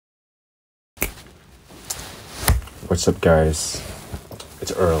What's up, guys?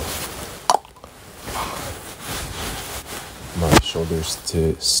 It's Earl. My shoulders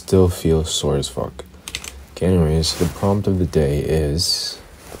still feel sore as fuck. Okay, anyways, the prompt of the day is: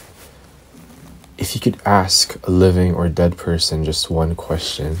 if you could ask a living or dead person just one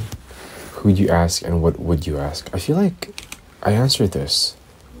question, who'd you ask and what would you ask? I feel like I answered this.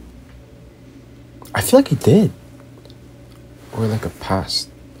 I feel like I did. Or like a past.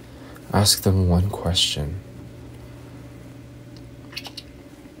 Ask them one question.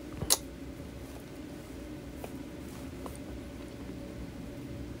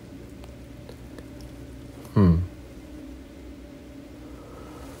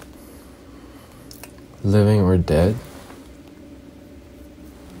 Living or dead?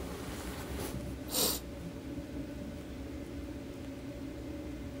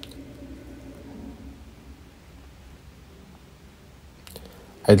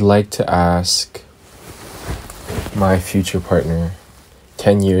 I'd like to ask my future partner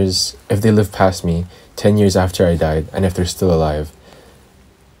 10 years, if they live past me, 10 years after I died, and if they're still alive,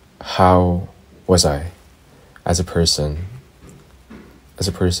 how was I as a person? As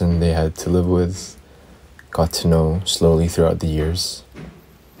a person they had to live with, got to know slowly throughout the years.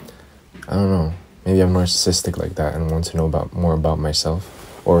 I don't know. Maybe I'm narcissistic like that and want to know more about myself,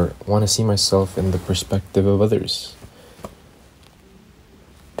 or want to see myself in the perspective of others.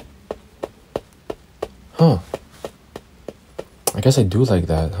 I guess I do like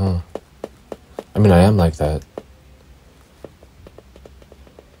that, I mean, I am like that.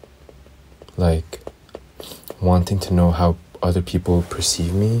 Like, wanting to know how other people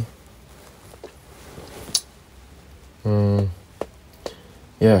perceive me.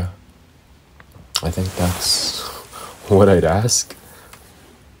 Yeah. I think that's what I'd ask.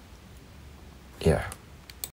 Yeah.